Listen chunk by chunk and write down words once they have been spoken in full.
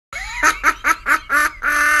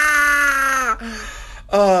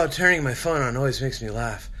Oh, turning my phone on always makes me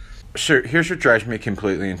laugh. Sir, here's what drives me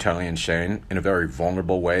completely and totally insane in a very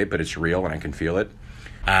vulnerable way, but it's real and I can feel it.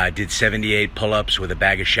 Did 78 pull-ups with a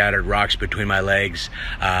bag of shattered rocks between my legs.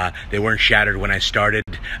 They weren't shattered when I started.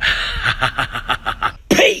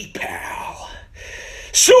 PayPal.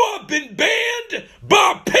 So I've been banned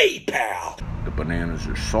by PayPal. The bananas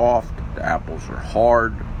are soft, the apples are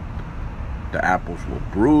hard, the apples will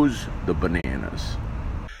bruise the bananas.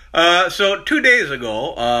 So 2 days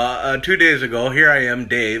ago, here I am,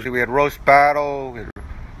 Dave. We had roast battle, we had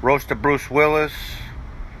roast of Bruce Willis,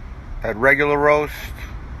 had regular roast,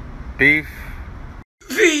 beef.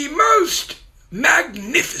 The most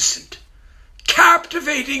magnificent,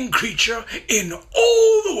 captivating creature in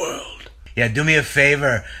all the world. Yeah, do me a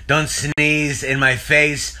favor. Don't sneeze in my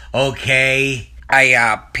face, okay? I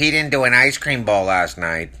peed into an ice cream bowl last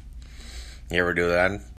night. You ever do that?